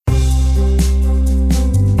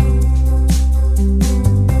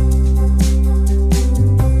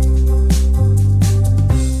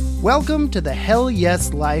Welcome to the Hell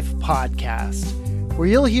Yes Life podcast, where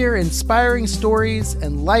you'll hear inspiring stories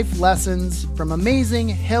and life lessons from amazing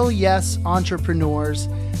Hell Yes entrepreneurs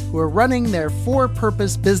who are running their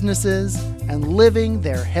for-purpose businesses and living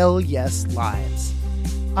their Hell Yes lives.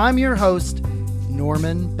 I'm your host,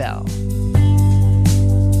 Norman Bell.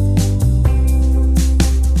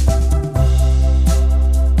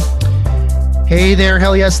 Hey there,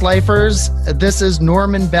 Hell Yes Lifers. This is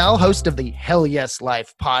Norman Bell, host of the Hell Yes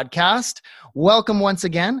Life podcast. Welcome once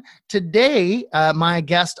again. Today, my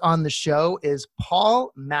guest on the show is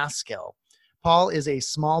Paul Maskill. Paul is a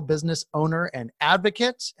small business owner and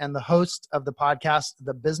advocate and the host of the podcast,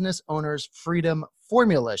 The Business Owner's Freedom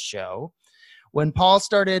Formula Show. When Paul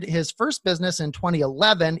started his first business in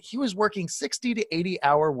 2011, he was working 60 to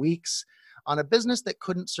 80-hour weeks on a business that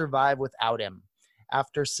couldn't survive without him.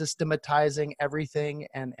 After systematizing everything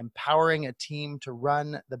and empowering a team to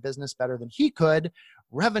run the business better than he could,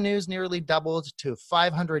 revenues nearly doubled to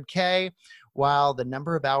 $500K, while the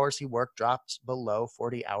number of hours he worked dropped below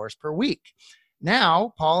 40 hours per week.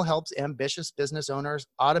 Now, Paul helps ambitious business owners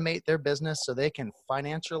automate their business so they can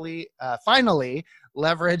finally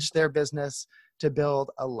leverage their business to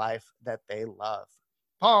build a life that they love.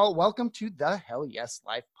 Paul, welcome to the Hell Yes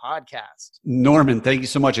Life podcast. Norman, thank you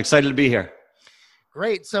so much. Excited to be here.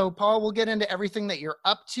 Great. So, Paul, we'll get into everything that you're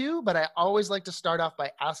up to, but I always like to start off by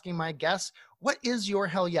asking my guests, what is your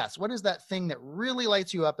Hell Yes? What is that thing that really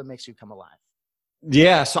lights you up and makes you come alive?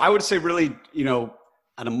 Yeah. So I would say really,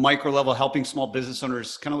 at a micro level, helping small business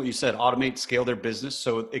owners, kind of what you said, automate, scale their business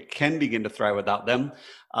so it can begin to thrive without them.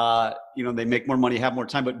 They make more money, have more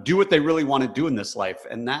time, but do what they really want to do in this life.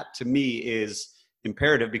 And that to me is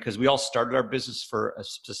imperative because we all started our business for a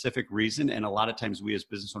specific reason. And a lot of times we as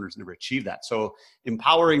business owners never achieve that. So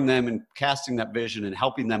empowering them and casting that vision and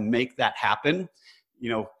helping them make that happen,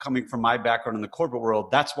 coming from my background in the corporate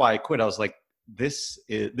world, that's why I quit. I was like, this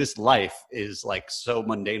life is like so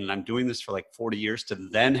mundane and I'm doing this for like 40 years to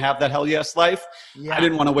then have that Hell Yes life. Yeah. I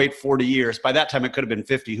didn't want to wait 40 years. By that time it could have been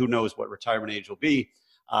 50. Who knows what retirement age will be.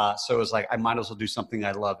 So it was like, I might as well do something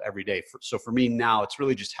I love every day. So for me now, it's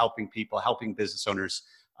really just helping people, helping business owners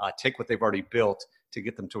take what they've already built to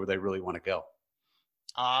get them to where they really want to go.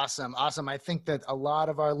 Awesome. I think that a lot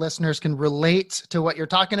of our listeners can relate to what you're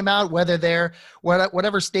talking about, whether they're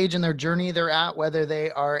whatever stage in their journey they're at, whether they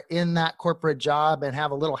are in that corporate job and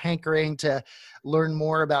have a little hankering to learn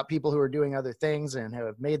more about people who are doing other things and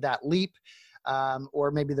have made that leap.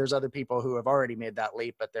 Or maybe there's other people who have already made that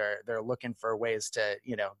leap, but they're looking for ways to,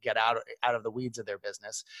 get out of the weeds of their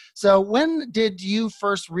business. So when did you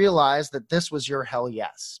first realize that this was your Hell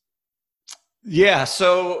Yes? Yeah.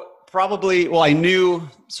 So probably, I knew,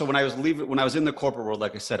 so when I was in the corporate world,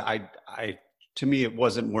 like I said, to me, it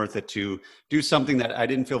wasn't worth it to do something that I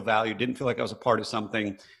didn't feel valued, didn't feel like I was a part of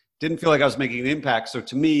something, didn't feel like I was making an impact. So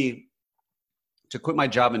to me, to quit my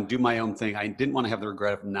job and do my own thing, I didn't want to have the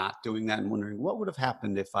regret of not doing that and wondering what would have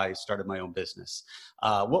happened if I started my own business.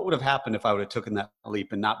 What would have happened if I would have taken that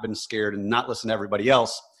leap and not been scared and not listened to everybody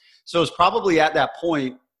else. So it was probably at that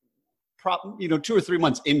point, 2 or 3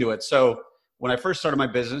 months into it. So when I first started my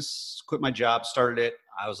business, quit my job, started it,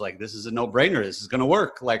 I was like, this is a no-brainer. This is going to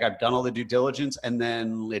work. Like I've done all the due diligence and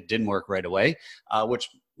then it didn't work right away, which,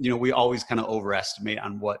 we always kind of overestimate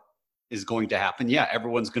on what is going to happen. Yeah,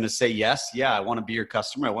 everyone's going to say yes. Yeah, I want to be your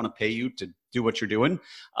customer. I want to pay you to do what you're doing.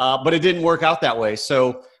 But it didn't work out that way.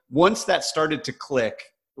 So once that started to click,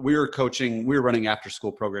 we were running after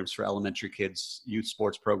school programs for elementary kids, youth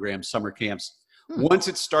sports programs, summer camps. Once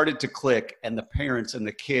it started to click and the parents and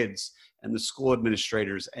the kids and the school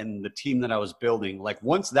administrators and the team that I was building, like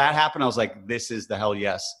once that happened, I was like, this is the Hell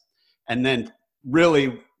Yes. And then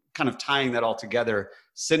really kind of tying that all together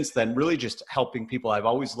since then, really just helping people. I've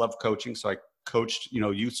always loved coaching. So I coached,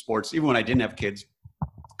 youth sports, even when I didn't have kids.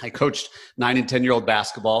 I coached 9 and 10-year-old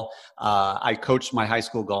basketball. I coached my high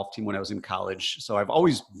school golf team when I was in college. So I've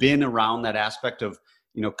always been around that aspect of,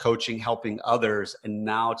 coaching, helping others. And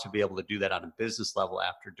now to be able to do that on a business level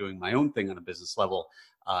after doing my own thing on a business level,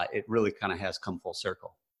 it really kind of has come full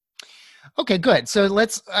circle. Okay, good. So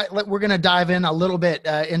we're going to dive in a little bit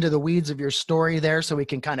into the weeds of your story there so we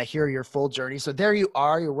can kind of hear your full journey. So there you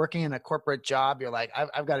are, you're working in a corporate job. You're like,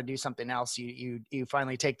 I've got to do something else. You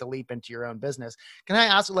finally take the leap into your own business. Can I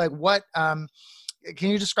ask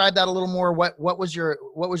can you describe that a little more? What was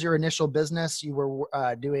your initial business? You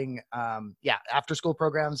were doing after school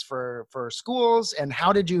programs for schools, and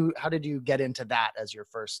how did you get into that as your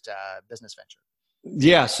first business venture?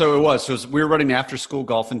 Yeah, so it was. So we were running after school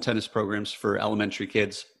golf and tennis programs for elementary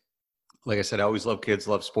kids. Like I said, I always love kids,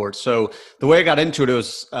 love sports. So the way I got into it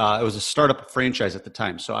was a startup franchise at the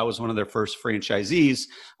time. So I was one of their first franchisees,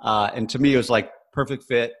 and to me, it was like perfect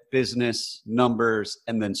fit: business, numbers,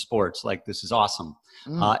 and then sports. Like, this is awesome,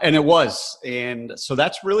 and it was. And so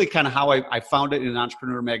that's really kind of how I found it in an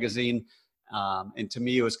Entrepreneur magazine. And to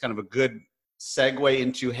me, it was kind of a good segue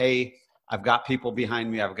into, hey, I've got people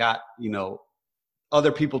behind me. I've got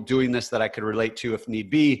other people doing this that I could relate to if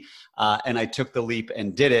need be, and I took the leap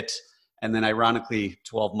and did it. And then ironically,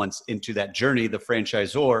 12 months into that journey, the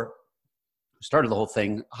franchisor who started the whole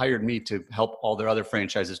thing hired me to help all their other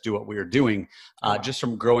franchises do what we were doing, just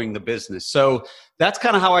from growing the business. So that's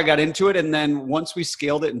kind of how I got into it. And then once we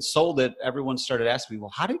scaled it and sold it, everyone started asking me,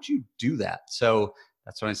 well, how did you do that? So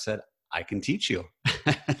that's when I said, I can teach you.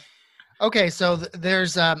 Okay, so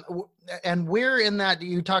there's and where in that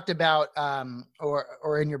you talked about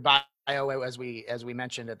or in your bio, as we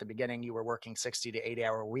mentioned at the beginning, you were working 60 to 80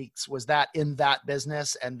 hour weeks. Was that in that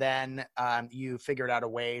business, and then you figured out a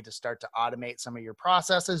way to start to automate some of your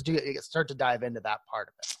processes? Do you start to dive into that part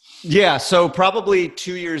of it? Yeah, so probably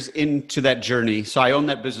 2 years into that journey. So I owned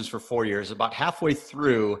that business for 4 years. About halfway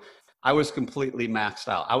through, I was completely maxed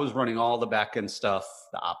out. I was running all the back end stuff,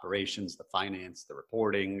 the operations, the finance, the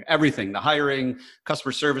reporting, everything, the hiring,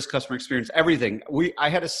 customer service, customer experience, everything. I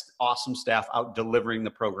had an awesome staff out delivering the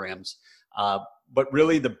programs. But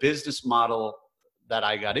really the business model that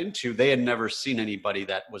I got into, they had never seen anybody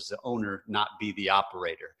that was the owner not be the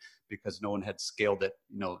operator, because no one had scaled it,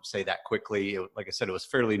 say that quickly. Like I said, it was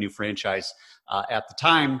fairly new franchise at the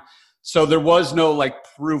time. So there was no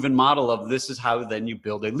proven model of this is how then you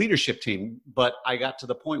build a leadership team. But I got to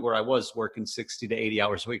the point where I was working 60 to 80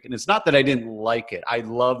 hours a week. And it's not that I didn't like it. I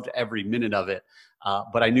loved every minute of it.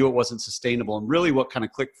 But I knew it wasn't sustainable. And really what kind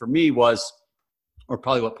of clicked for me was, or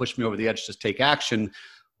probably what pushed me over the edge to take action,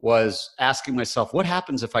 was asking myself, what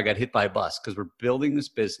happens if I got hit by a bus? Because we're building this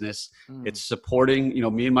business. It's supporting,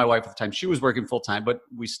 me and my wife at the time. She was working full time, but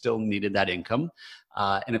we still needed that income.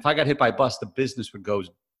 And if I got hit by a bus, the business would go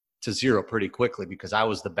to zero pretty quickly, because I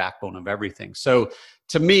was the backbone of everything. So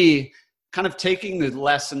to me, kind of taking the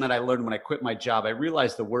lesson that I learned when I quit my job, I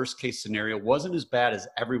realized the worst case scenario wasn't as bad as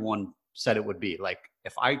everyone said it would be. Like,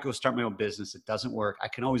 if I go start my own business, it doesn't work, I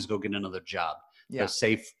can always go get another job. Yeah. The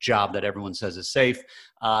safe job that everyone says is safe.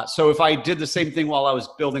 So if I did the same thing while I was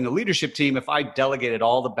building a leadership team, if I delegated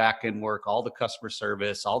all the back end work, all the customer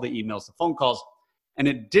service, all the emails, the phone calls, and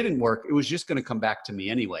it didn't work, it was just going to come back to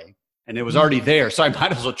me anyway. And it was already there, so I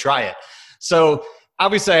might as well try it. So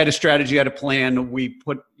obviously I had a strategy, I had a plan. We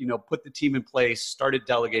put the team in place, started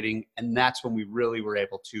delegating, and that's when we really were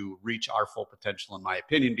able to reach our full potential, in my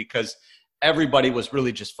opinion, because everybody was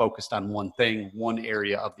really just focused on one thing, one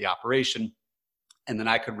area of the operation. And then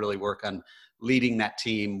I could really work on leading that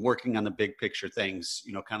team, working on the big picture things,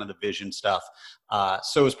 kind of the vision stuff.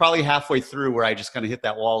 So it was probably halfway through where I just kind of hit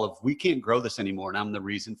that wall of, we can't grow this anymore. And I'm the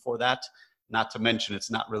reason for that. Not to mention,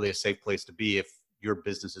 it's not really a safe place to be if your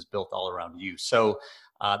business is built all around you. So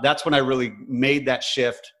that's when I really made that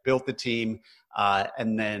shift, built the team.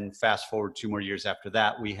 And then fast forward 2 more years after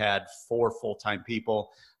that, we had 4 full-time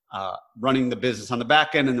people running the business on the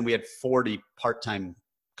back end. And then we had 40 part-time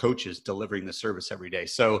coaches delivering the service every day.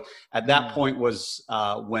 So at that point was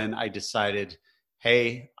when I decided,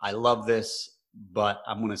 hey, I love this, but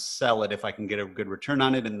I'm going to sell it if I can get a good return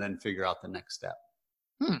on it, and then figure out the next step.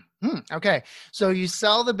 Okay. So you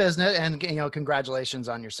sell the business, and congratulations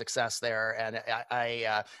on your success there. And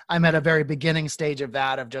I'm at a very beginning stage of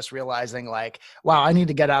that, of just realizing wow, I need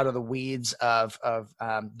to get out of the weeds of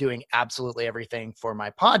doing absolutely everything for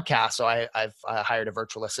my podcast. So I've hired a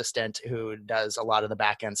virtual assistant who does a lot of the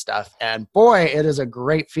back end stuff. And boy, it is a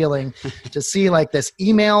great feeling to see this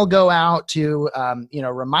email go out to,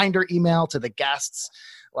 reminder email to the guests.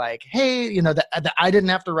 Hey, that I didn't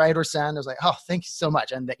have to write or send. I was like, oh, thank you so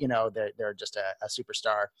much. And they're just a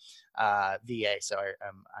superstar VA. So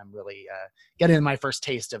I'm really getting my first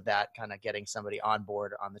taste of that, kind of getting somebody on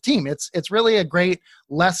board on the team. It's really a great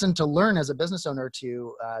lesson to learn as a business owner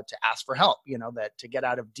to ask for help, that to get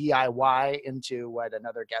out of DIY into what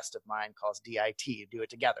another guest of mine calls DIT, do it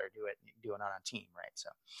together, do it on a team. Right.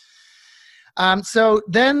 So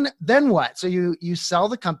then what? So you sell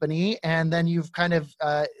the company, and then you've kind of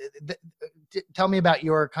tell me about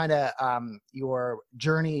your kind of your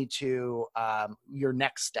journey to your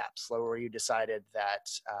next steps, where you decided that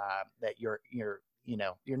your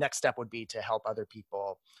next step would be to help other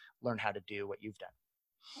people learn how to do what you've done.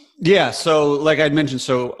 Yeah. So like I'd mentioned,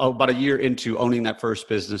 so about a year into owning that first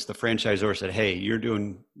business, the franchisor said, "Hey, you're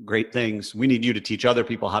doing great things. We need you to teach other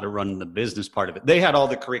people how to run the business part of it." They had all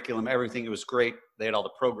the curriculum, everything. It was great. They had all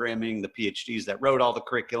the programming, the PhDs that wrote all the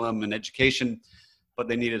curriculum and education, but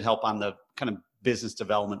they needed help on the kind of business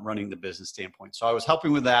development, running the business standpoint. So I was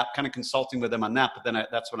helping with that, kind of consulting with them on that. But then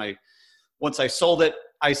that's when once I sold it,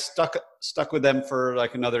 I stuck with them for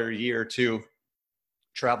like another year or two,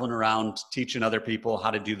 traveling around, teaching other people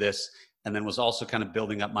how to do this, and then was also kind of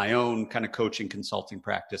building up my own kind of coaching consulting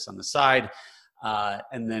practice on the side.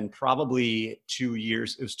 And then probably 2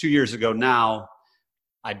 years, it was 2 years ago now,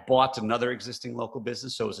 I bought another existing local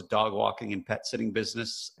business. So it was a dog walking and pet sitting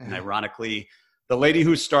business. And ironically, the lady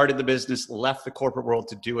who started the business left the corporate world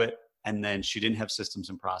to do it. And then she didn't have systems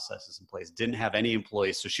and processes in place, didn't have any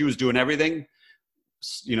employees. So she was doing everything,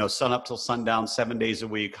 sun up till sundown, 7 days a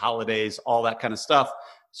week, holidays, all that kind of stuff.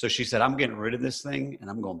 So she said, "I'm getting rid of this thing and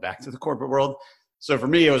I'm going back to the corporate world." So for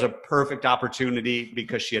me, it was a perfect opportunity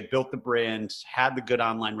because she had built the brand, had the good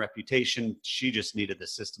online reputation. She just needed the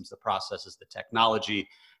systems, the processes, the technology,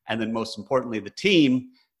 and then most importantly, the team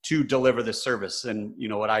to deliver the service. And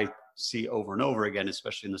what I see over and over again,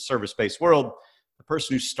 especially in the service-based world, the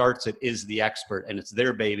person who starts it is the expert and it's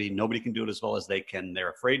their baby. Nobody can do it as well as they can.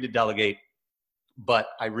 They're afraid to delegate. But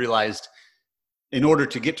I realized in order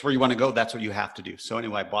to get to where you want to go, that's what you have to do. So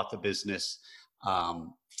anyway, I bought the business,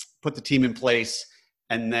 put the team in place,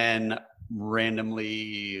 and then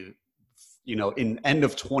randomly, in end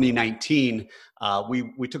of 2019,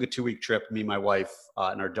 we took a 2-week trip, me, my wife,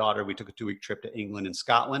 and our daughter. We took a 2-week trip to England and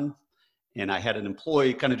Scotland. And I had an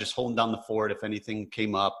employee kind of just holding down the fort if anything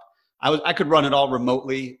came up. I could run it all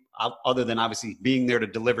remotely, other than obviously being there to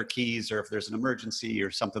deliver keys or if there's an emergency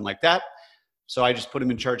or something like that. So I just put him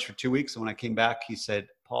in charge for 2 weeks. And when I came back, he said,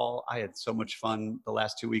 "Paul, I had so much fun the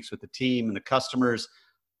last 2 weeks with the team and the customers.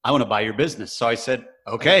 I want to buy your business." So I said,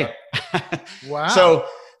 "Okay." Wow.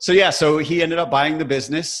 So he ended up buying the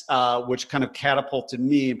business, which kind of catapulted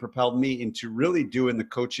me and propelled me into really doing the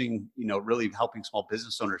coaching, really helping small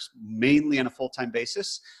business owners, mainly on a full-time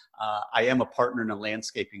basis. I am a partner in a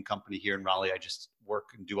landscaping company here in Raleigh. I just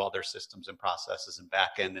work and do all their systems and processes and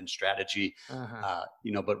back end and strategy.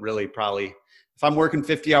 But really probably if I'm working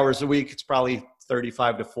 50 hours a week, it's probably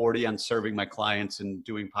 35 to 40 on serving my clients and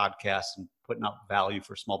doing podcasts and putting out value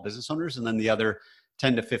for small business owners. And then the other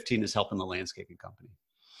 10 to 15 is helping the landscaping company.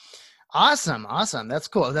 Awesome. That's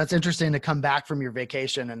cool. That's interesting to come back from your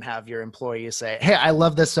vacation and have your employees say, "Hey, I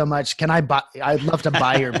love this so much. I'd love to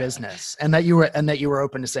buy your business." And that you were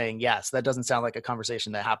open to saying yes. That doesn't sound like a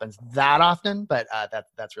conversation that happens that often, but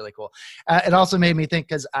that's really cool. It also made me think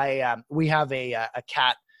because we have a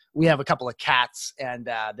cat. We have a couple of cats, and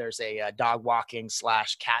there's a dog walking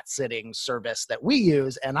 / cat sitting service that we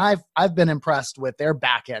use. And I've been impressed with their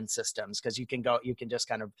back end systems because you can just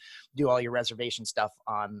kind of do all your reservation stuff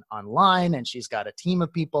online, and she's got a team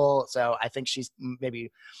of people. So I think she's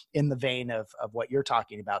maybe in the vein of what you're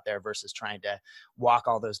talking about there versus trying to walk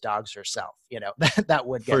all those dogs herself. That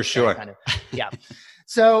would get for sure. Kind of, yeah.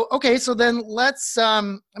 So, okay. So then let's,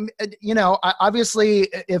 obviously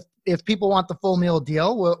if people want the full meal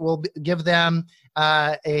deal, we'll give them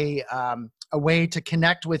a way to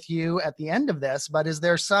connect with you at the end of this. But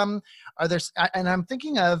and I'm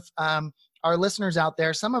thinking of our listeners out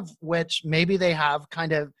there, some of which maybe they have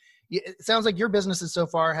kind of, it sounds like your businesses so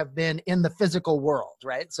far have been in the physical world,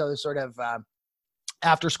 right? So sort of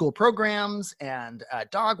after school programs and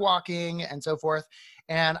dog walking and so forth.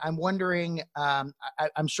 And I'm wondering,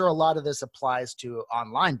 I'm sure a lot of this applies to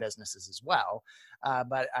online businesses as well.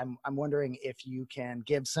 But I'm wondering if you can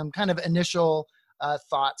give some kind of initial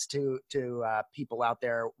thoughts to people out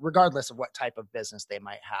there, regardless of what type of business they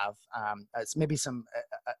might have. It's maybe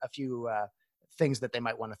a few things that they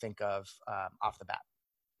might want to think of off the bat.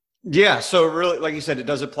 Yeah. So really, like you said, it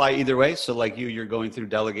does apply either way. So like you're going through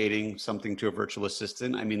delegating something to a virtual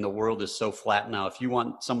assistant. I mean, the world is so flat now. If you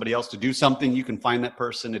want somebody else to do something, you can find that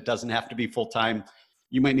person. It doesn't have to be full-time.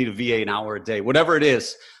 You might need a VA an hour a day, whatever it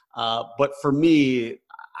is. But for me,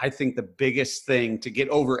 I think the biggest thing to get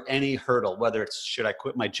over any hurdle, whether it's should I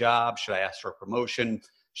quit my job? Should I ask for a promotion?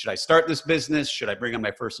 Should I start this business? Should I bring on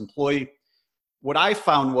my first employee? What I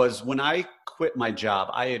found was when I quit my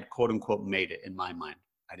job, I had quote unquote made it in my mind.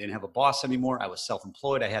 I didn't have a boss anymore. I was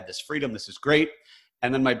self-employed. I had this freedom. This is great.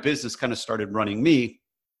 And then my business kind of started running me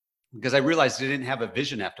because I realized I didn't have a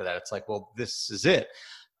vision after that. It's like, well, this is it.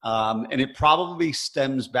 And it probably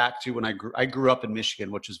stems back to when I grew up in Michigan,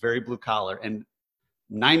 which is very blue collar. And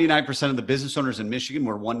 99% of the business owners in Michigan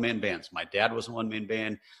were one-man bands. My dad was a one-man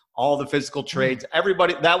band. all the physical trades,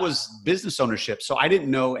 everybody, that was business ownership. So I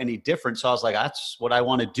didn't know any different. So I was like, that's what I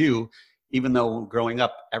want to do. Even though growing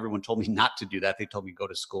up, everyone told me not to do that. They told me go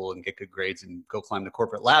to school and get good grades and go climb the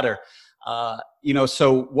corporate ladder.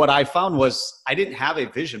 So what I found was I didn't have a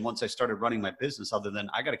vision once I started running my business other than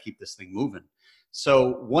I got to keep this thing moving.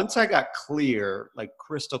 So once I got clear, like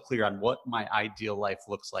crystal clear on what my ideal life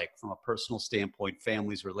looks like from a personal standpoint,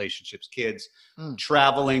 families, relationships, kids,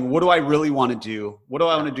 traveling, what do I really want to do? What do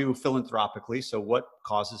I want to do philanthropically? So what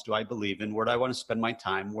causes do I believe in? Where do I want to spend my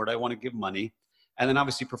time? Where do I want to give money? And then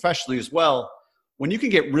obviously professionally as well, when you can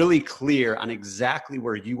get really clear on exactly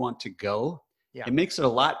where you want to go, it makes it a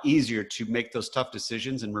lot easier to make those tough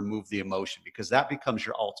decisions and remove the emotion, because that becomes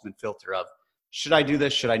your ultimate filter of, should I do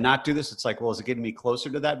this? Should I not do this? It's like, well, is it getting me closer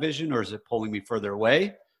to that vision or is it pulling me further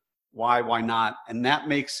away? Why not? And that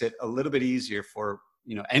makes it a little bit easier for,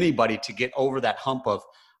 anybody to get over that hump of,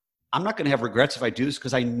 I'm not going to have regrets if I do this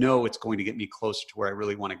because I know it's going to get me closer to where I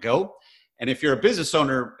really want to go. And if you're a business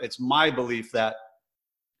owner, it's my belief that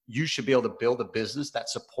you should be able to build a business that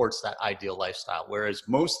supports that ideal lifestyle. Whereas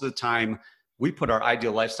most of the time we put our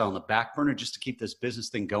ideal lifestyle on the back burner just to keep this business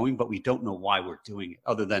thing going, but we don't know why we're doing it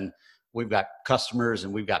other than we've got customers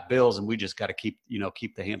and we've got bills and we just got to keep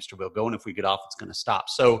the hamster wheel going. If we get off, it's going to stop.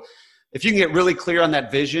 So if you can get really clear on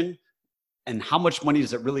that vision and how much money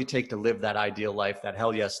does it really take to live that ideal life, that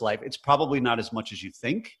hell yes life, it's probably not as much as you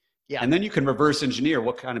think. Yeah. And then you can reverse engineer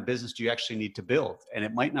what kind of business do you actually need to build. And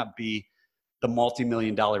it might not be the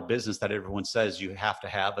multi-million-dollar business that everyone says you have to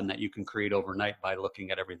have and that you can create overnight by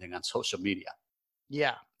looking at everything on social media.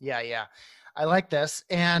 Yeah. I like this.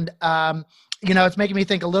 And, it's making me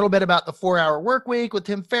think a little bit about the 4-Hour Work Week with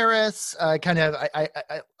Tim Ferriss. A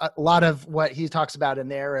lot of what he talks about in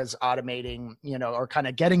there is automating, or kind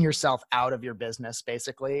of getting yourself out of your business,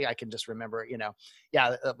 basically. I can just remember,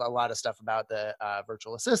 a lot of stuff about the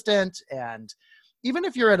virtual assistant. And even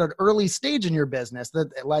if you're at an early stage in your business,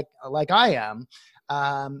 that like I am,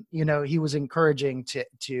 he was encouraging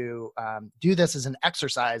to do this as an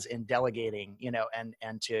exercise in delegating,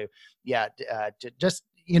 and to just,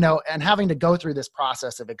 and having to go through this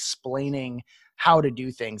process of explaining how to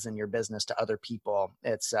do things in your business to other people.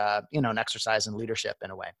 It's, an exercise in leadership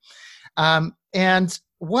in a way. And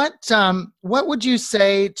what would you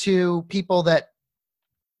say to people that,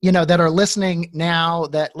 that are listening now,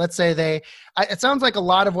 that let's say it sounds like a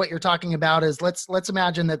lot of what you're talking about is let's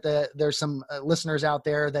imagine that there's some listeners out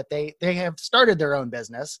there that they have started their own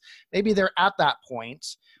business. Maybe they're at that point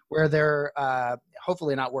where they're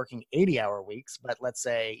hopefully not working 80-hour weeks, but let's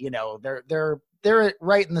say, they're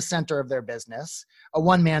right in the center of their business, a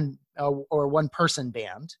one-man or one-person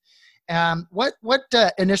band. What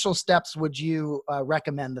initial steps would you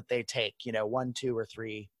recommend that they take, 1, 2, or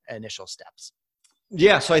 3 initial steps?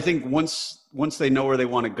 Yeah. So I think once they know where they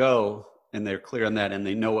want to go and they're clear on that and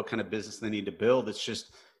they know what kind of business they need to build, it's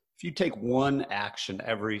just, if you take one action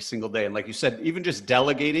every single day, and like you said, even just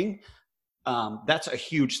delegating, that's a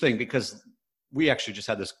huge thing, because we actually just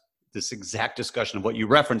had this exact discussion of what you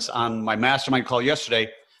referenced on my mastermind call yesterday.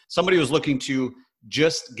 Somebody was looking to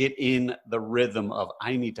just get in the rhythm of,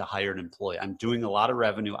 I need to hire an employee. I'm doing a lot of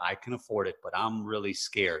revenue. I can afford it, but I'm really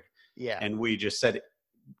scared. Yeah. And we just said,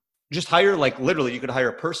 just hire, like literally you could hire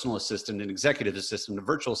a personal assistant, an executive assistant, a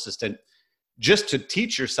virtual assistant, just to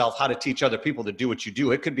teach yourself how to teach other people to do what you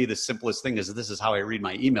do. It could be the simplest thing as, this is how I read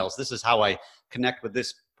my emails. This is how I connect with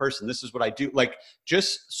this person. This is what I do. Like,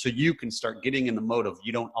 just so you can start getting in the mode of,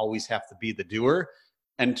 you don't always have to be the doer.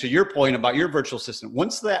 And to your point about your virtual assistant,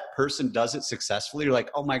 once that person does it successfully, you're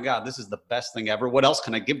like, oh my God, this is the best thing ever. What else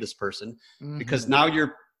can I give this person? Mm-hmm. Because now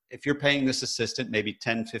if you're paying this assistant maybe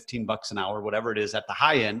 $10, $15 an hour, whatever it is at the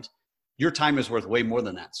high end, your time is worth way more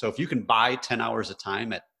than that. So if you can buy 10 hours of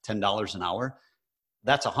time at $10 an hour,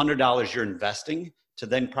 that's $100 you're investing to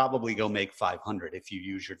then probably go make 500 if you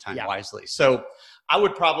use your time wisely. So I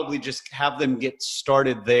would probably just have them get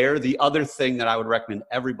started there. The other thing that I would recommend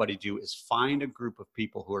everybody do is find a group of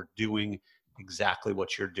people who are doing exactly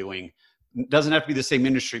what you're doing. It doesn't have to be the same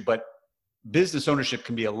industry, but business ownership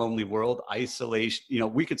can be a lonely world.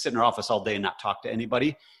 Isolation, we could sit in our office all day and not talk to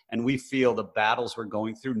anybody. And we feel the battles we're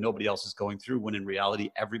going through, nobody else is going through, when in reality,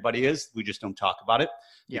 everybody is. We just don't talk about it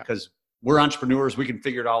because we're entrepreneurs. We can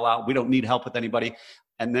figure it all out. We don't need help with anybody.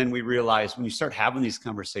 And then we realize when you start having these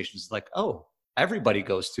conversations, like, oh, everybody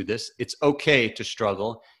goes through this. It's okay to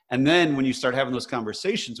struggle. And then when you start having those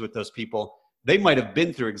conversations with those people, they might have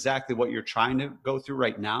been through exactly what you're trying to go through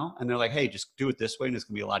right now. And they're like, hey, just do it this way and it's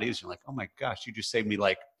going to be a lot easier. You're like, oh my gosh, you just saved me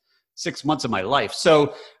like 6 months of my life.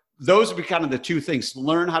 So those would be kind of the two things.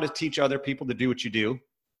 Learn how to teach other people to do what you do.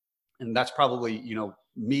 And that's probably,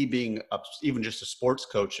 me being even just a sports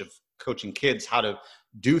coach of coaching kids how to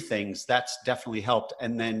do things, that's definitely helped.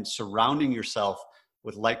 And then surrounding yourself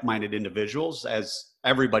with like-minded individuals, as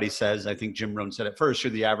everybody says, I think Jim Rohn said it first,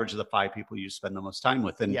 you're the average of the 5 people you spend the most time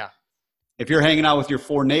with. And if you're hanging out with your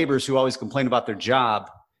 4 neighbors who always complain about their job,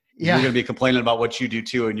 you're going to be complaining about what you do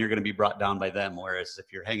too, and you're going to be brought down by them. Whereas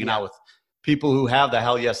if you're hanging out with people who have the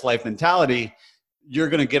hell yes life mentality, you're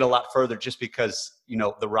going to get a lot further, just because,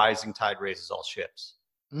 the rising tide raises all ships.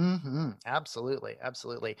 Mm-hmm. Absolutely.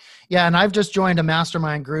 Absolutely. Yeah. And I've just joined a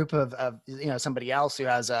mastermind group of somebody else who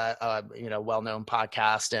has a well-known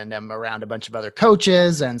podcast, and I'm around a bunch of other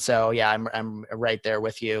coaches. And so, I'm right there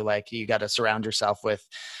with you. Like, you got to surround yourself with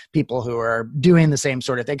people who are doing the same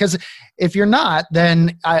sort of thing. Because if you're not,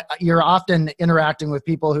 then you're often interacting with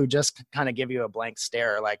people who just kind of give you a blank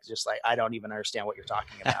stare, like, I don't even understand what you're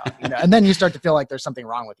talking about, and then you start to feel like there's something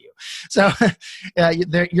wrong with you. So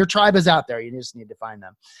your tribe is out there. You just need to find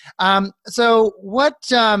them. So what,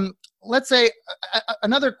 let's say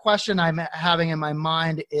another question I'm having in my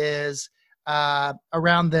mind is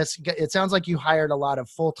around this. It sounds like you hired a lot of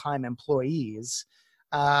full-time employees,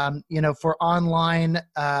 for online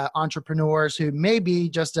entrepreneurs who may be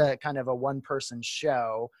just a kind of a one-person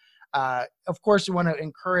show. Of course, you want to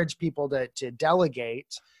encourage people to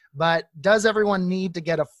delegate. But does everyone need to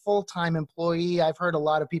get a full-time employee? I've heard a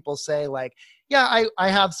lot of people say, like, I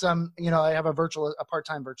have some, I have a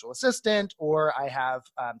part-time virtual assistant, or I have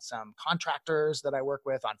some contractors that I work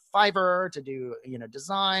with on Fiverr to do,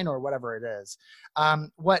 design or whatever it is.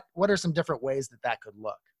 What are some different ways that could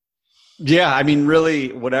look? Yeah, I mean,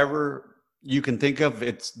 really, whatever you can think of,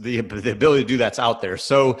 it's the ability to do that's out there.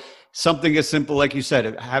 So something as simple, like you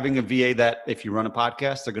said, having a VA that if you run a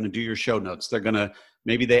podcast, they're going to do your show notes. They're going to,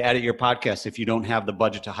 maybe they edit your podcast if you don't have the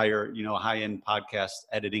budget to hire, a high-end podcast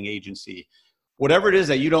editing agency. Whatever it is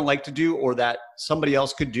that you don't like to do, or that somebody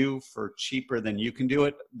else could do for cheaper than you can do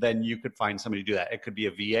it, then you could find somebody to do that. It could be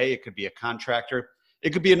a VA, it could be a contractor, it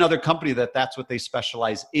could be another company that's what they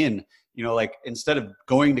specialize in. Like, instead of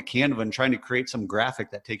going to Canva and trying to create some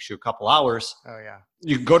graphic that takes you a couple hours,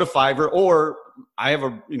 you can go to Fiverr. Or I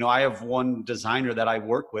have one designer that I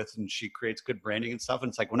work with, and she creates good branding and stuff. And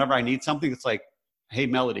it's like, whenever I need something, it's like, hey,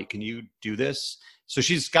 Melody, can you do this? So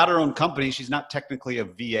she's got her own company. She's not technically a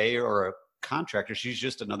VA or a contractor. She's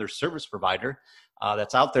just another service provider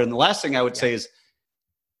that's out there. And the last thing I would say is,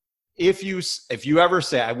 if you ever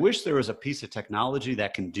say, I wish there was a piece of technology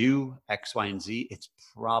that can do X, Y, and Z, it's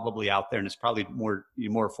probably out there, and it's probably more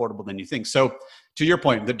affordable than you think. So to your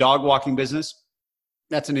point, the dog walking business,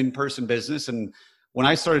 that's an in-person business. And when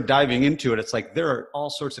I started diving into it, it's like, there are all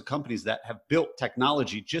sorts of companies that have built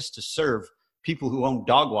technology just to serve people who own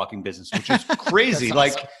dog walking business, which is crazy.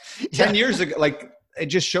 Like awesome. 10 years ago, like, it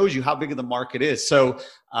just shows you how big of the market is. So,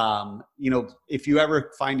 if you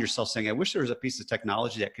ever find yourself saying, I wish there was a piece of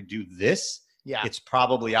technology that could do this, it's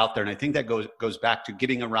probably out there. And I think that goes back to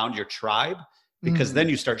getting around your tribe, because then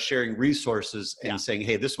you start sharing resources and saying,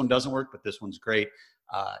 hey, this one doesn't work, but this one's great.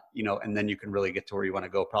 And then you can really get to where you want to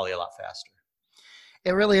go probably a lot faster.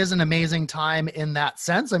 It really is an amazing time in that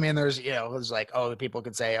sense. I mean, there's like, people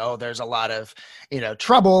could say, there's a lot of,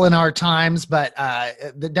 trouble in our times, but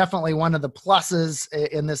definitely one of the pluses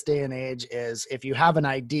in this day and age is, if you have an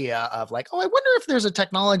idea of like, I wonder if there's a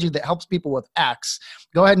technology that helps people with X,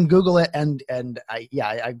 go ahead and Google it. And I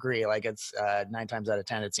agree. Like, it's 9 times out of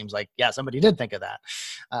 10, it seems like, somebody did think of that.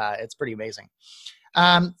 It's pretty amazing.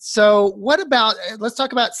 So what about, let's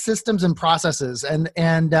talk about systems and processes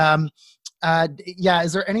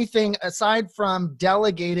is there anything aside from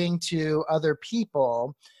delegating to other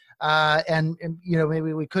people, and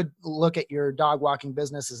maybe we could look at your dog walking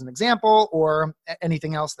business as an example, or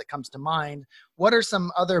anything else that comes to mind? What are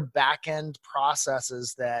some other back-end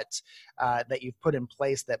processes that you've put in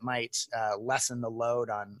place that might lessen the load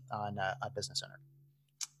on a business owner?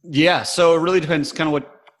 Yeah, so it really depends kind of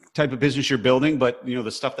what type of business you're building, but the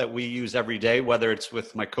stuff that we use every day, whether it's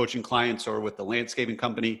with my coaching clients or with the landscaping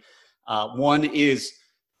company. One is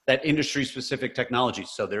that industry-specific technology.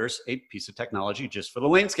 So there's a piece of technology just for the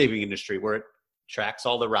landscaping industry where it tracks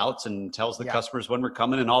all the routes and tells the customers when we're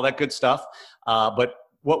coming and all that good stuff. But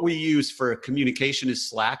what we use for communication is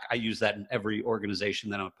Slack. I use that in every organization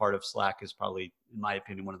that I'm a part of. Slack is probably, in my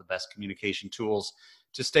opinion, one of the best communication tools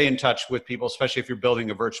to stay in touch with people, especially if you're building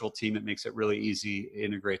a virtual team. It makes it really easy. It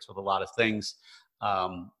integrates with a lot of things.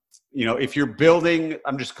 If you're building,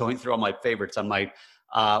 I'm just going through all my favorites on my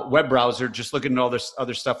web browser, just looking at all this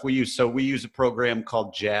other stuff we use. So we use a program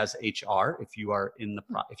called Jazz HR. If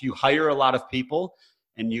you hire a lot of people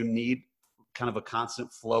and you need kind of a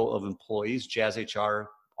constant flow of employees, Jazz HR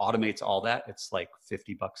automates all that. It's like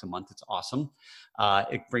 $50 a month. It's awesome.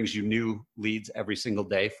 It brings you new leads every single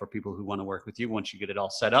day for people who want to work with you once you get it all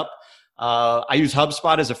set up. I use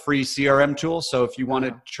HubSpot as a free CRM tool. So if you want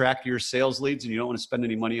to track your sales leads and you don't want to spend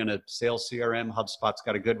any money on a sales CRM, HubSpot's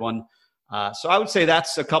got a good one. So I would say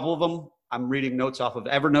that's a couple of them. I'm reading notes off of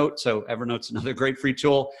Evernote. So Evernote's another great free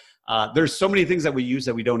tool. There's so many things that we use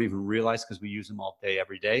that we don't even realize because we use them all day,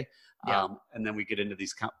 every day. And then we get into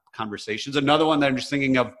these conversations. Another one that I'm just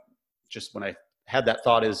thinking of just when I had that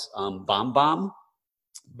thought is BombBomb,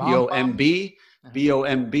 B-O-M-B,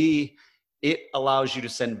 B-O-M-B. It allows you to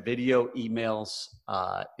send video emails.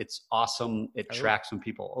 It's awesome. It tracks when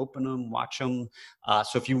people open them, watch them.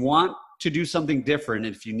 So if you want to do something different,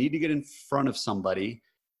 and if you need to get in front of somebody,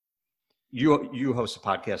 you host a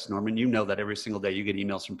podcast, Norman. You know that every single day you get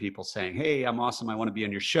emails from people saying, hey, I'm awesome. I want to be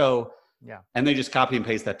on your show. Yeah. And they just copy and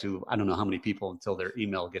paste that to, I don't know how many people until their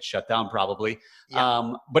email gets shut down probably.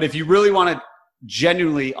 Yeah. But if you really want to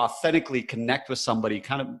genuinely, authentically connect with somebody,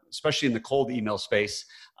 kind of, especially in the cold email space,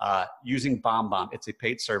 using BombBomb, it's a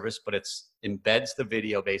paid service, but it's embeds the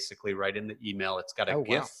video basically right in the email. It's got a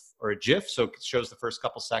GIF or a GIF. So it shows the first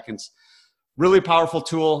couple seconds. Really powerful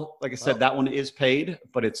tool. Like I said, that one is paid,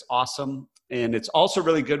 but it's awesome. And it's also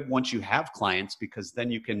really good once you have clients, because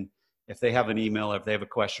then you can, if they have an email, or if they have a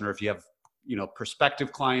question, or if you have,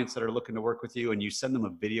 prospective clients that are looking to work with you and you send them a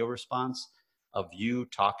video response of you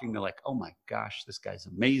talking, they're like, oh my gosh, this guy's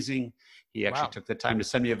amazing. He actually took the time to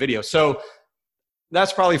send me a video. So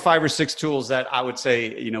that's probably 5 or 6 tools that I would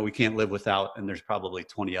say, we can't live without. And there's probably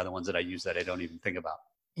 20 other ones that I use that I don't even think about.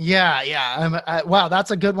 Yeah. Wow,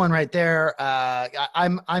 that's a good one right there.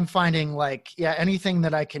 I'm finding anything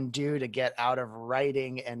that I can do to get out of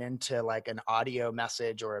writing and into like an audio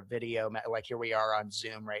message or a video, like here we are on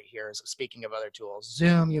Zoom right here. So speaking of other tools,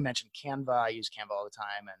 Zoom, you mentioned Canva. I use Canva all the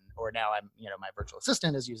time, or now I'm, my virtual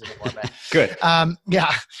assistant is using it more. But good.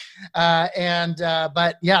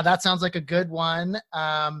 But yeah, that sounds like a good one.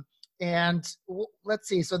 And let's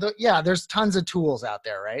see. So there's tons of tools out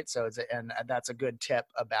there, right? So and that's a good tip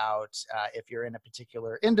about if you're in a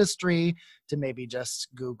particular industry to maybe just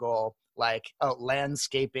Google like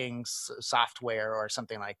landscaping software or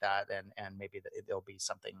something like that, and maybe there'll be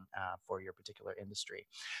something for your particular industry.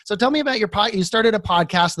 So tell me about you started a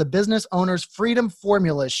podcast, the Business Owners Freedom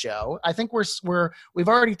Formula Show. I think we've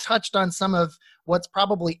already touched on some of what's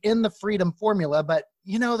probably in the freedom formula, but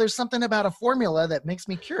there's something about a formula that makes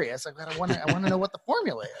me curious. I want to know what the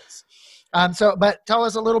formula is. But tell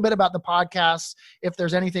us a little bit about the podcast, if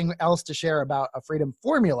there's anything else to share about a freedom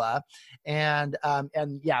formula, and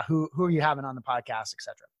who are you having on the podcast, et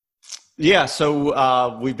cetera. Yeah.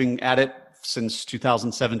 So we've been at it since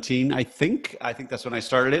 2017. I think that's when I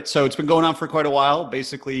started it. So it's been going on for quite a while,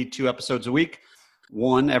 basically 2 episodes a week.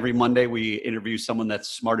 One, every Monday, we interview someone that's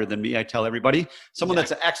smarter than me. I tell everybody, someone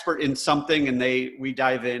that's an expert in something, and we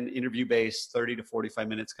dive in, interview based, 30 to 45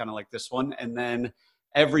 minutes, kind of like this one. And then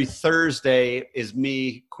every Thursday is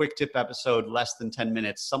me, quick tip episode, less than 10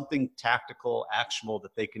 minutes, something tactical, actionable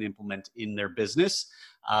that they can implement in their business.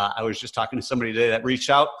 I was just talking to somebody today that reached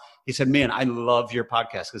out. He said, man, I love your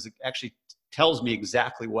podcast because it actually tells me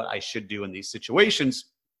exactly what I should do in these situations.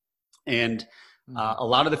 And a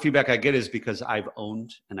lot of the feedback I get is because I've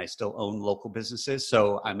owned and I still own local businesses.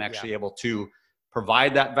 So I'm actually able to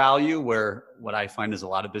provide that value, where what I find is a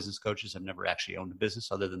lot of business coaches have never actually owned a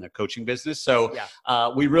business other than their coaching business. So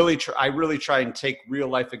I really try and take real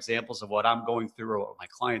life examples of what I'm going through or what my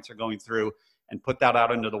clients are going through and put that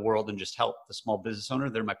out into the world and just help the small business owner.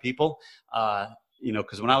 They're my people.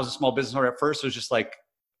 Because when I was a small business owner at first, it was just like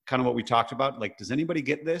kind of what we talked about. Like, does anybody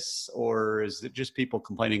get this? Or is it just people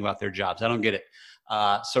complaining about their jobs? I don't get it.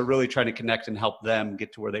 So really trying to connect and help them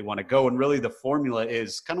get to where they want to go. And really the formula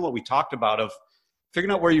is kind of what we talked about of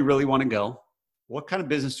figuring out where you really want to go. What kind of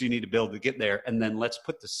business do you need to build to get there? And then let's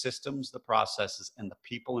put the systems, the processes, and the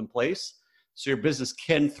people in place so your business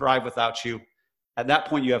can thrive without you. At that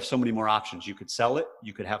point, you have so many more options. You could sell it.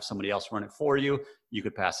 You could have somebody else run it for you. You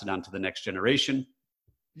could pass it on to the next generation.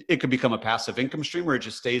 It could become a passive income stream where it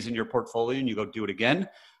just stays in your portfolio and you go do it again.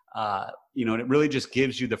 And it really just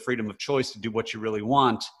gives you the freedom of choice to do what you really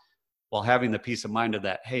want while having the peace of mind of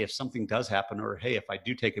that, hey, if something does happen, or hey, if I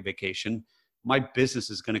do take a vacation, my business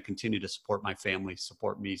is going to continue to support my family,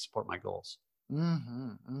 support me, support my goals.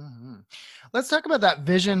 Let's talk about that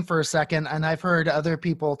vision for a second. And I've heard other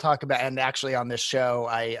people talk about, and actually on this show,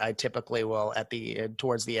 I typically will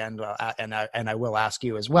towards the end, and I will ask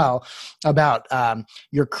you as well about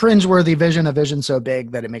your cringeworthy vision, a vision so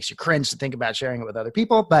big that it makes you cringe to think about sharing it with other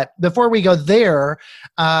people. But before we go there,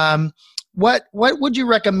 what would you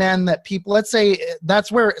recommend that people, let's say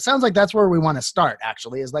that's where, it sounds like that's where we want to start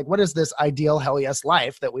actually, is like, what is this ideal hell yes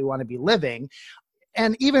life that we want to be living?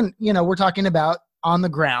 And even, we're talking about on the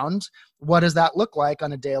ground, what does that look like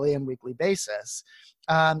on a daily and weekly basis?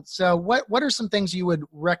 So what are some things you would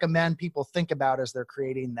recommend people think about as they're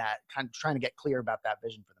creating that, kind of trying to get clear about that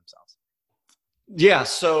vision for themselves? Yeah.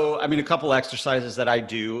 So, I mean, a couple exercises that I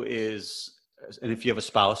do is, and if you have a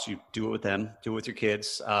spouse, you do it with them, do it with your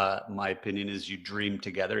kids. My opinion is you dream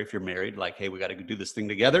together. If you're married, like, hey, we got to do this thing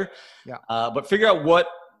together. Yeah. But figure out what,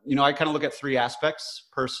 I kind of look at three aspects: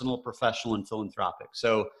 personal, professional, and philanthropic.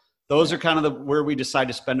 So those are kind of where we decide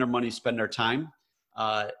to spend our money, spend our time.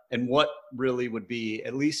 And what really would be,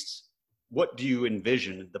 at least, what do you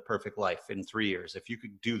envision the perfect life in 3 years? If you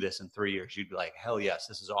could do this in 3 years, you'd be like, hell yes,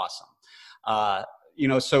 this is awesome.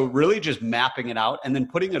 So really just mapping it out and then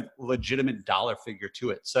putting a legitimate dollar figure to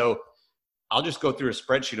it. So I'll just go through a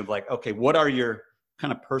spreadsheet of like, okay, what are your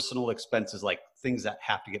kind of personal expenses, like things that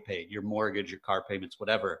have to get paid, your mortgage, your car payments,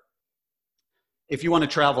 whatever. If you want to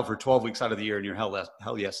travel for 12 weeks out of the year in your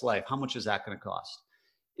hell yes life, how much is that going to cost?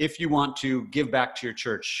 If you want to give back to your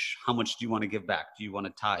church, how much do you want to give back? Do you want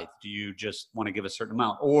to tithe? Do you just want to give a certain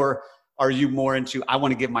amount? Or are you more into, I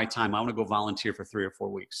want to give my time, I want to go volunteer for 3 or 4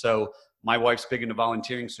 weeks? So my wife's big into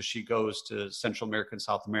volunteering, so she goes to Central America and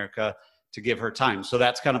South America to give her time. So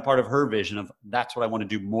that's kind of part of her vision of, that's what I want to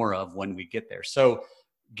do more of when we get there. So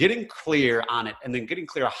getting clear on it, and then getting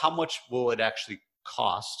clear on how much will it actually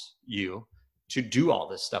cost you to do all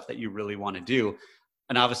this stuff that you really want to do.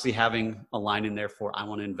 And obviously having a line in there for, I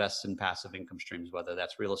want to invest in passive income streams, whether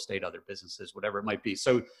that's real estate, other businesses, whatever it might be.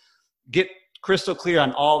 So get crystal clear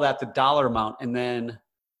on all that, the dollar amount. And then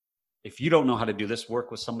if you don't know how to do this, work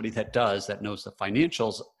with somebody that does, that knows the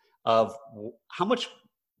financials of how much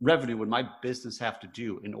revenue would my business have to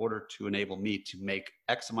do in order to enable me to make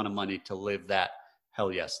X amount of money to live that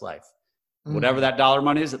hell yes life. Whatever that dollar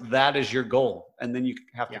amount is, that is your goal. And then you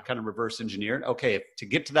have to kind of reverse engineer it. Okay, to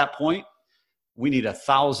get to that point, we need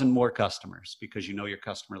 1,000 more customers, because you know your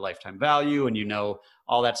customer lifetime value and you know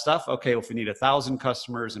all that stuff. Okay, well, if we need 1,000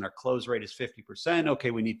 customers and our close rate is 50%, okay,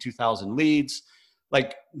 we need 2,000 leads.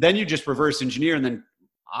 Like, then you just reverse engineer. And then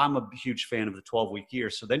I'm a huge fan of the 12-week year.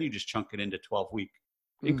 So then you just chunk it into 12-week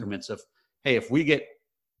increments of, hey, if we get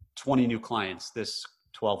 20 new clients this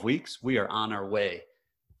 12 weeks, we are on our way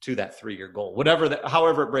to that 3-year goal,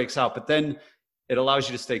 however it breaks out. But then it allows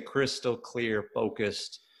you to stay crystal clear,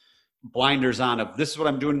 focused, blinders on of, this is what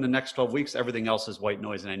I'm doing in the next 12 weeks. Everything else is white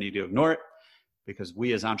noise and I need to ignore it, because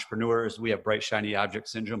we as entrepreneurs, we have bright, shiny object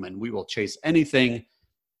syndrome, and we will chase anything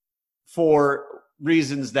for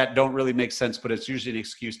reasons that don't really make sense, but it's usually an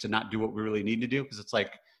excuse to not do what we really need to do. Because it's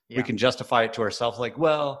like, we can justify it to ourselves. Like,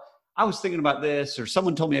 well, I was thinking about this, or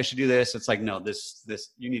someone told me I should do this. It's like, no, this,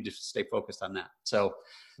 you need to stay focused on that. So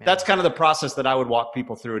that's kind of the process that I would walk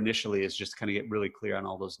people through initially, is just kind of get really clear on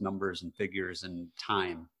all those numbers and figures and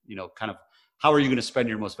time, kind of how are you going to spend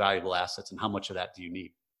your most valuable assets and how much of that do you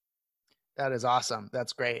need? That is awesome.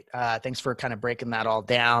 That's great. Thanks for kind of breaking that all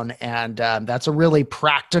down. And that's a really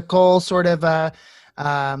practical sort of,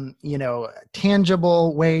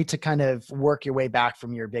 tangible way to kind of work your way back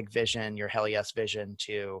from your big vision, your hell yes vision,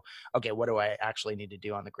 to, okay, what do I actually need to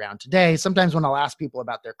do on the ground today? Sometimes when I'll ask people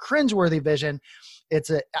about their cringeworthy vision,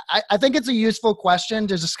 I think it's a useful question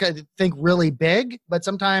to just kind of think really big, but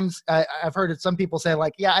sometimes I've heard some people say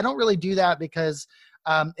like, yeah, I don't really do that because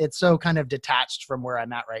it's so kind of detached from where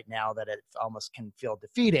I'm at right now that it almost can feel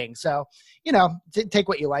defeating. So, take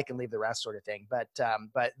what you like and leave the rest, sort of thing. But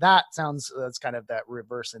that's kind of that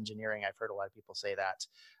reverse engineering. I've heard a lot of people say that.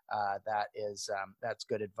 That's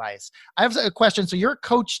good advice. I have a question. So you're a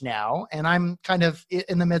coach now, and I'm kind of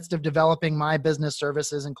in the midst of developing my business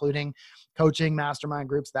services, including coaching, mastermind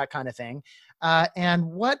groups, that kind of thing.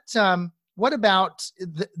 And what about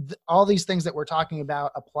all these things that we're talking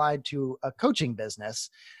about applied to a coaching business?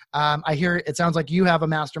 I hear it sounds like you have a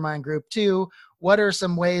mastermind group too. What are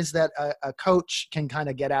some ways that a coach can kind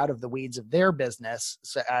of get out of the weeds of their business?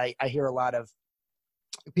 So I hear a lot of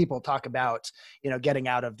people talk about, getting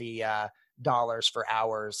out of the dollars for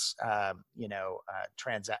hours, that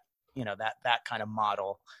kind of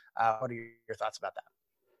model. What are your thoughts about that?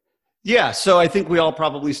 Yeah. So I think we all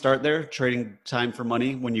probably start there, trading time for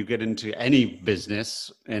money when you get into any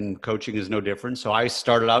business, and coaching is no different. So I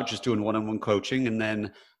started out just doing one-on-one coaching, and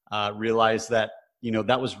then realized that,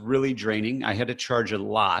 that was really draining. I had to charge a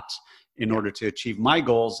lot in order to achieve my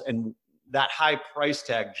goals. And that high price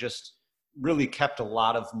tag just really kept a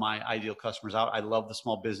lot of my ideal customers out. I love the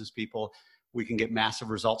small business people. We can get massive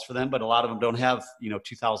results for them, but a lot of them don't have,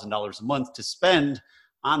 $2,000 a month to spend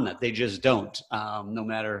on that. They just don't. No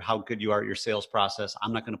matter how good you are at your sales process,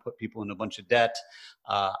 I'm not going to put people in a bunch of debt.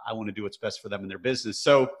 I want to do what's best for them in their business.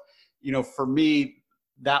 So, for me,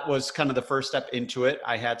 that was kind of the first step into it.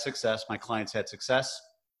 I had success. My clients had success.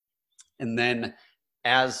 And then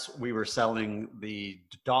as we were selling the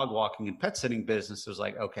dog walking and pet sitting business, it was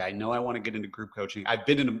like, okay, I know I want to get into group coaching. I've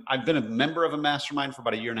been a member of a mastermind for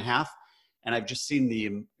about 1.5 years. And I've just seen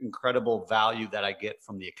the incredible value that I get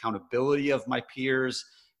from the accountability of my peers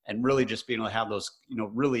and really just being able to have those,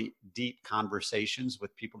 really deep conversations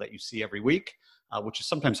with people that you see every week, which is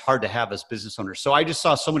sometimes hard to have as business owners. So I just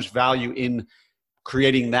saw so much value in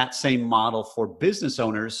creating that same model for business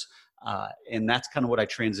owners. And that's kind of what I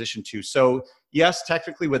transitioned to. So yes,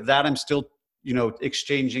 technically with that, I'm still,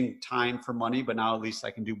 exchanging time for money, but now at least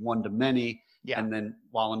I can do one-to-many. Yeah. And then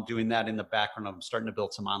while I'm doing that in the background, I'm starting to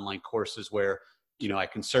build some online courses where, I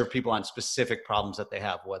can serve people on specific problems that they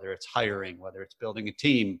have, whether it's hiring, whether it's building a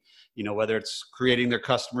team, whether it's turning their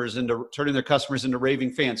customers into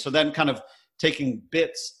raving fans. So then kind of taking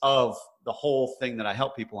bits of the whole thing that I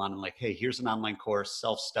help people on and like, hey, here's an online course,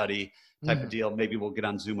 self-study type of deal. Maybe we'll get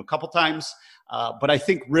on Zoom a couple times. But I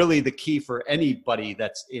think really the key for anybody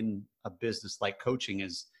that's in a business like coaching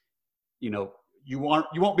is, you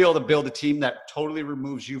won't be able to build a team that totally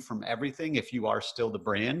removes you from everything if you are still the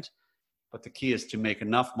brand. But the key is to make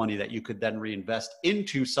enough money that you could then reinvest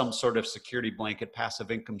into some sort of security blanket, passive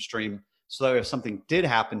income stream, so that if something did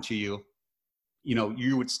happen to you,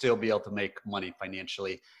 you would still be able to make money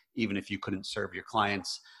financially, even if you couldn't serve your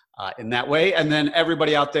clients in that way. And then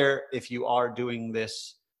everybody out there, if you are doing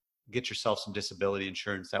this, get yourself some disability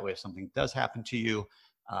insurance. That way, if something does happen to you,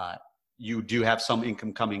 you do have some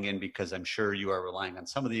income coming in, because I'm sure you are relying on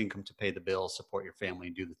some of the income to pay the bills, support your family,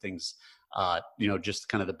 and do the things, just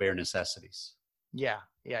kind of the bare necessities. Yeah.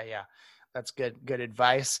 That's good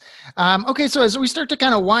advice. Okay, so as we start to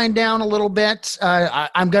kind of wind down a little bit,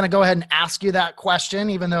 I'm going to go ahead and ask you that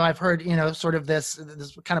question, even though I've heard, sort of this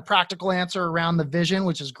kind of practical answer around the vision,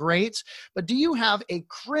 which is great. But do you have a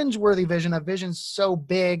cringeworthy vision, a vision so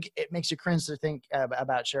big it makes you cringe to think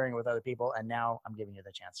about sharing it with other people? And now I'm giving you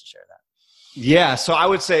the chance to share that. Yeah, so I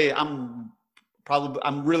would say I'm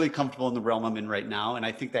really comfortable in the realm I'm in right now, and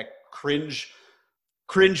I think that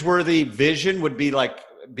cringeworthy vision would be like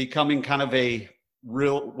becoming kind of a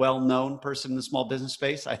real well-known person in the small business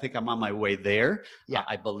space. I think I'm on my way there. Yeah,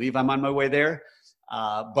 I believe I'm on my way there.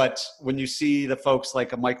 But when you see the folks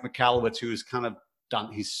like a Mike Michalowicz, who's kind of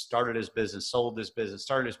done, he started his business, sold his business,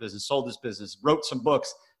 started his business, sold his business, wrote some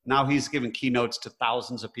books. Now he's giving keynotes to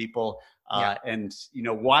thousands of people. And,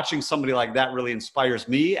 watching somebody like that really inspires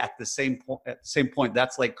me. At the same point,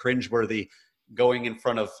 that's like cringeworthy, going in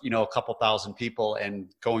front of, a couple thousand people and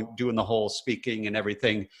doing the whole speaking and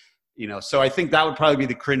everything, so I think that would probably be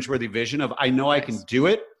the cringeworthy vision of, I know I can do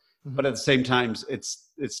it, but at the same time, it's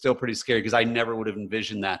still pretty scary, because I never would have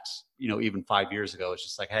envisioned that, even 5 years ago. It's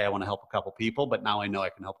just like, hey, I want to help a couple people, but now I know I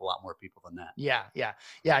can help a lot more people than that. Yeah.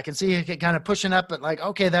 I can see you kind of pushing up, but like,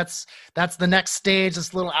 okay, that's the next stage.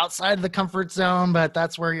 It's a little outside of the comfort zone, but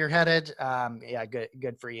that's where you're headed.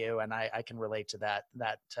 Good for you. And I can relate to that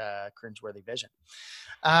cringeworthy vision.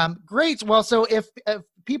 Great. Well, so if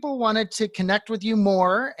people wanted to connect with you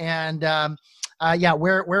more, and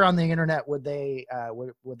where on the internet would they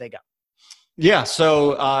go? Yeah.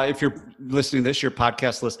 So if you're listening to this, you're a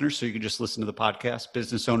podcast listener, so you can just listen to the podcast,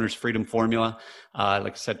 Business Owners Freedom Formula,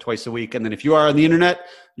 like I said, twice a week. And then if you are on the internet,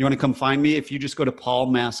 you want to come find me, if you just go to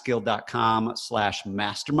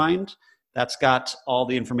paulmaskill.com/mastermind, that's got all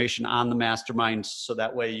the information on the mastermind. So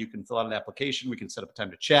that way you can fill out an application. We can set up a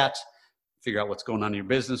time to chat, figure out what's going on in your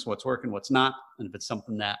business, what's working, what's not. And if it's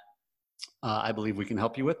something that I believe we can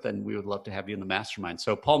help you with, then we would love to have you in the mastermind.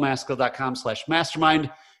 So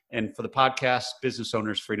paulmaskill.com/mastermind. And for the podcast, Business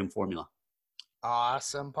Owners Freedom Formula.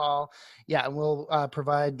 Awesome, Paul. Yeah, and we'll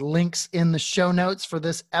provide links in the show notes for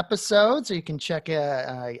this episode, so you can check,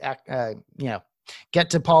 get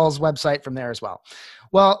to Paul's website from there as well.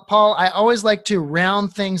 Well, Paul, I always like to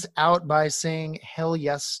round things out by saying hell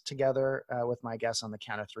yes together with my guests on the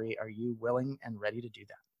count of 3. Are you willing and ready to do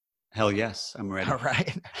that? Hell yes, I'm ready. All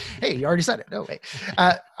right. Hey, you already said it. No way.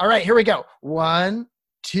 All right, here we go. 1,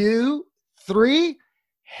 2, 3.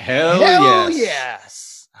 Hell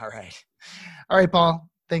yes. All right, Paul.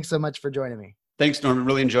 Thanks so much for joining me. Thanks, Norman.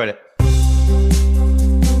 Really enjoyed it.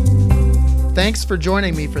 Thanks for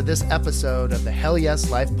joining me for this episode of the Hell Yes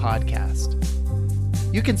Life podcast.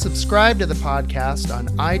 You can subscribe to the podcast on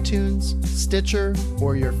iTunes, Stitcher,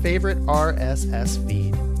 or your favorite RSS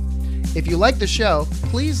feed. If you like the show,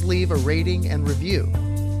 please leave a rating and review.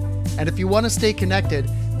 And if you want to stay connected,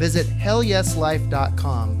 visit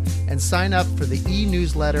hellyeslife.com and sign up for the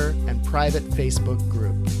e-newsletter and private Facebook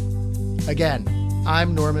group. Again,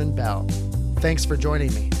 I'm Norman Bell. Thanks for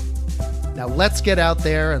joining me. Now let's get out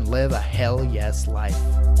there and live a hell yes life.